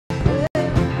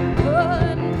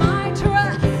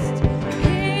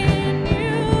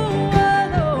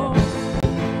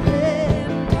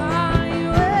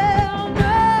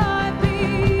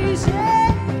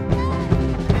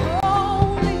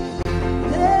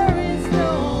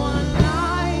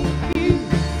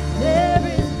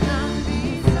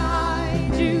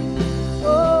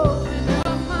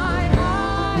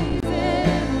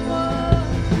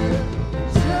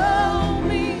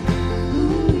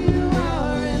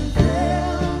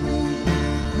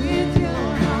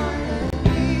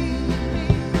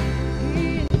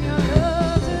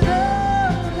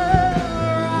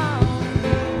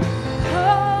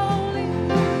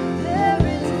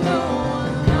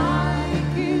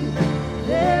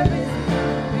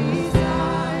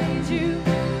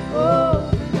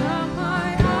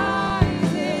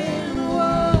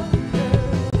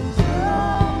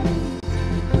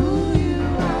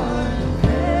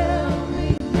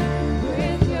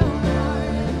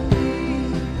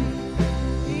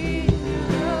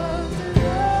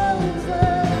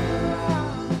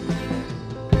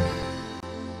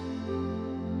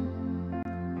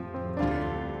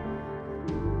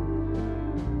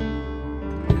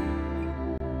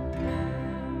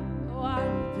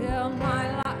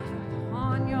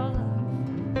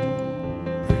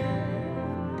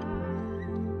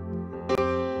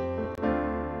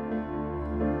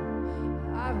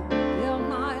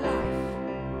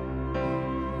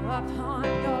upon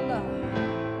your love.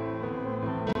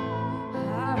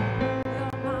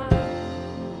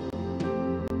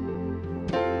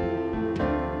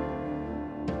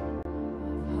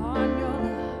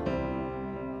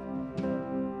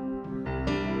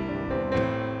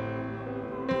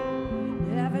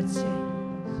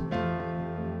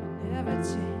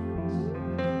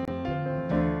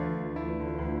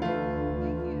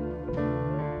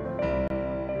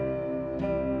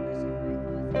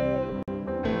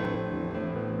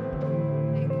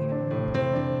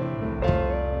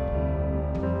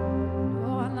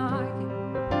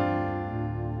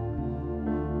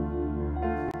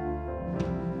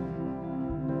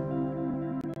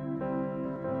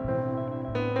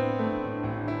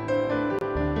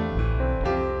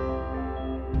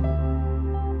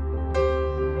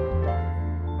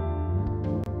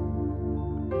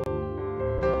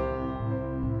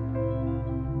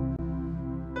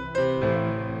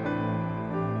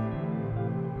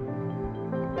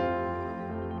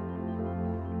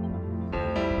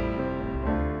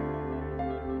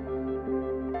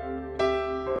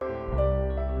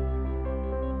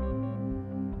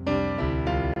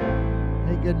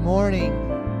 Good morning.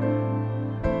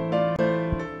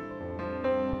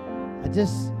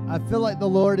 I feel like the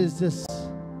Lord has just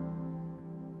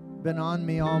been on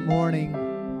me all morning,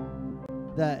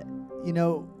 that, you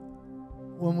know,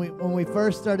 when we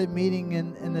first started meeting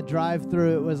in the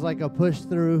drive-through, it was like a push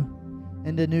through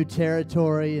into new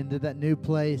territory, into that new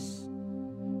place.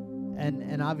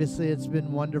 And obviously it's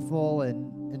been wonderful,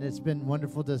 and it's been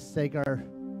wonderful to stake our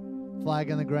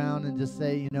flag on the ground and just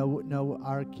say, no,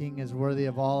 our King is worthy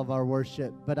of all of our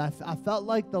worship. But I felt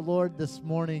like the Lord this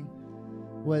morning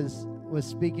was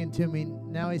speaking to me.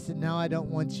 Now he said, now I don't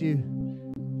want you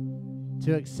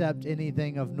to accept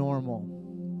anything of normal.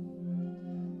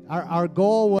 Our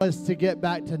goal was to get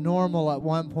back to normal at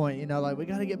one point, like we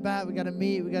got to get back, we got to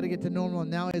meet, we got to get to normal.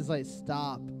 And now he's like,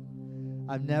 stop.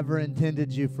 I've never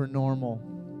intended you for normal.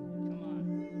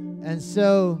 And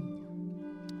so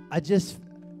I just,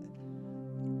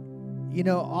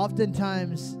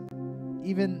 oftentimes,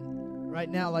 even right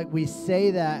now, like we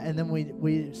say that and then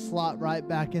we slot right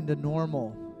back into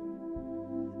normal.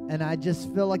 And I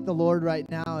just feel like the Lord right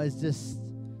now is just,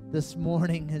 this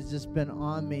morning has just been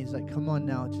on me. He's like, come on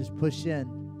now, just push in.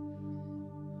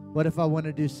 What if I want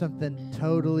to do something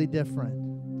totally different?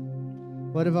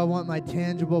 What if I want my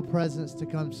tangible presence to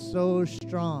come so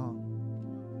strong?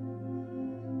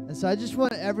 And so I just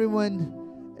want everyone,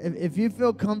 if you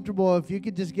feel comfortable, if you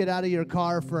could just get out of your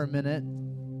car for a minute.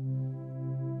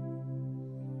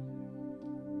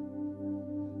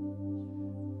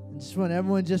 I just want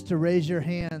everyone just to raise your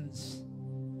hands.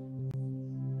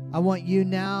 I want you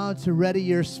now to ready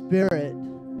your spirit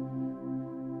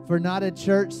for not a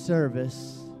church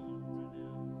service,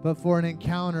 but for an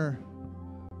encounter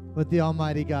with the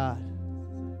Almighty God.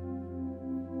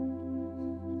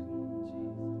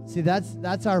 See,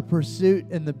 that's our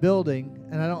pursuit in the building,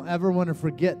 and I don't ever want to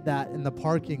forget that in the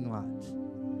parking lot.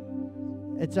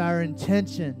 It's our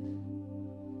intention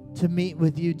to meet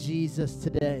with you, Jesus,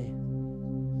 today.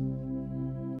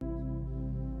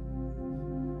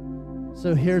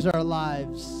 So here's our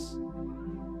lives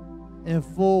in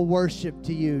full worship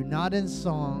to you, not in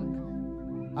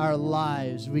song, our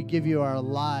lives. We give you our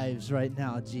lives right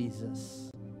now, Jesus.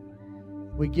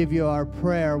 We give you our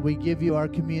prayer. We give you our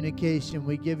communication.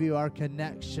 We give you our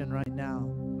connection right now.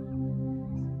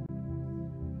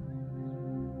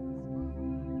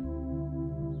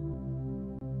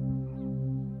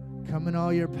 Come in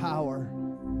all your power.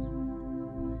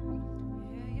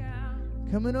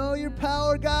 Come in all your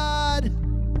power, God.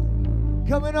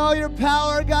 Come in all your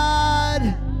power, God.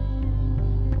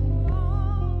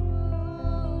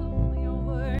 You're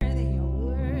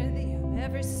worthy of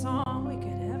every song we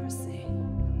could ever sing.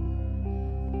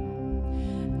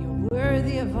 You're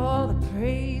worthy of all the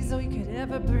praise we could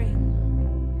ever bring.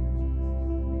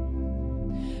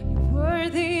 You're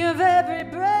worthy of every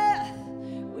breath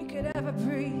we could ever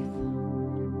breathe.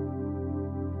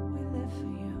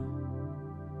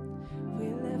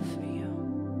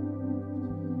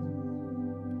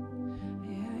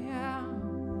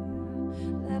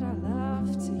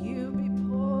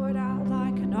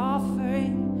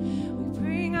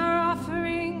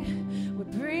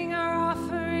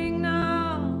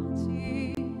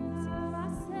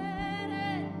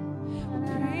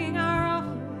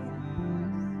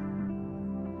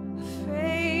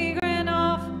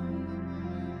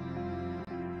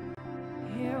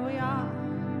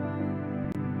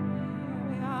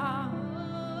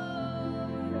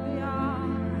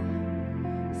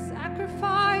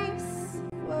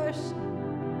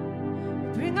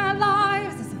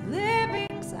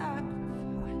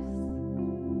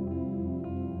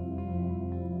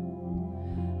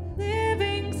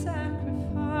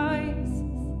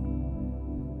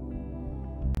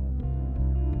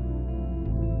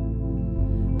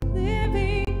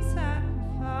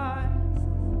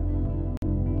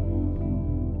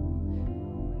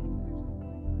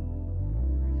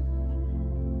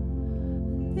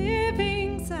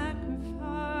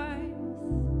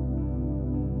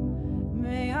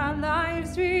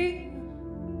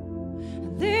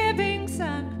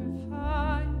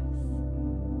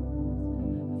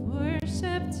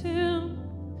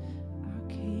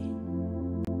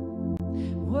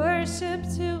 worship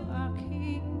to our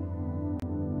King.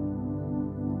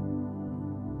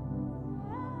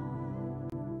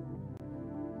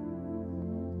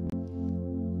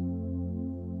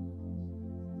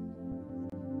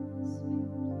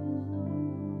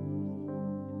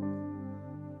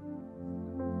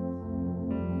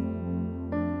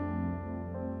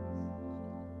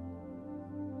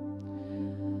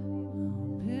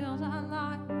 Build our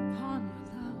life upon your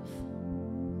love.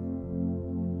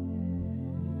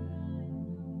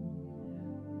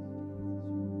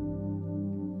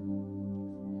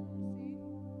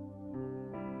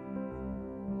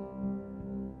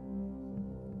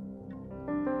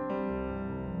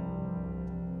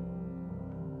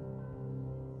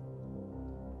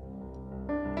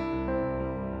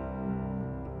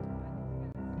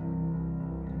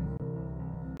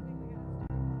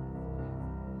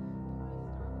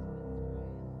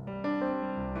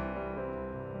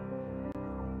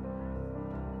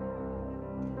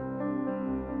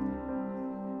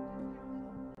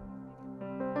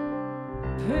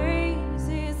 Praise